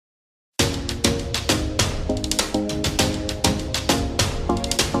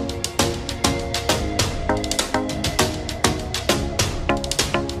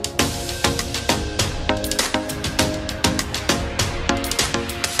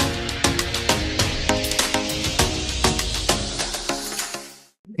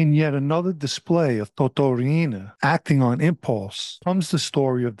In yet another display of Toto Riina acting on impulse comes the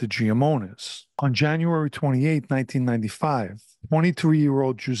story of the Giammonas. On January 28, 1995,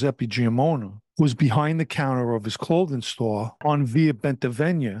 23-year-old Giuseppe Giammona was behind the counter of his clothing store on Via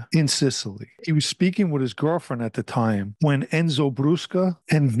Bentavenia in Sicily. He was speaking with his girlfriend at the time when Enzo Brusca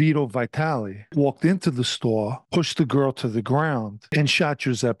and Vito Vitali walked into the store, pushed the girl to the ground, and shot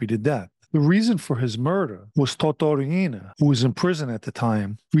Giuseppe to death. The reason for his murder was Toto Riina, who was in prison at the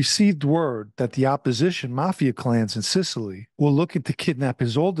time, received word that the opposition mafia clans in Sicily were looking to kidnap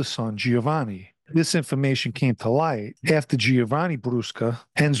his oldest son, Giovanni. This information came to light after Giovanni Brusca,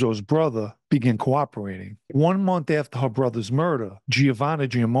 Enzo's brother, began cooperating. 1 month after her brother's murder, Giovanna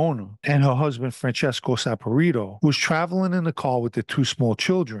Giammona and her husband Francesco Saporito was traveling in a car with their 2 small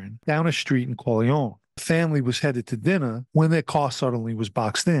children down a street in Corleone. The family was headed to dinner when their car suddenly was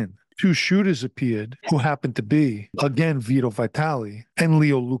boxed in. 2 shooters appeared who happened to be, again, Vito Vitali and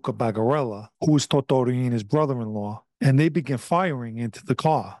Leo Luca Bagarella, who was Toto Riina's brother-in-law, and they began firing into the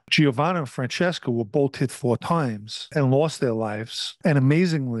car. Giovanna and Francesca were both hit 4 times and lost their lives, and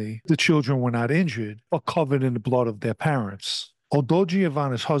amazingly, the children were not injured or covered in the blood of their parents. Although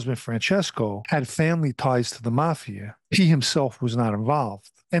Giovanna's husband Francesco had family ties to the mafia, he himself was not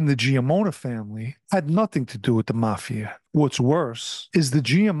involved, and the Giammona family had nothing to do with the mafia. What's worse is the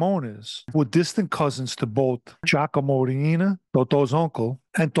Giammonas were distant cousins to both Giacomo Riina, Toto's uncle,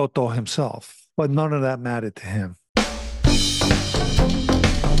 and Toto himself, but none of that mattered to him.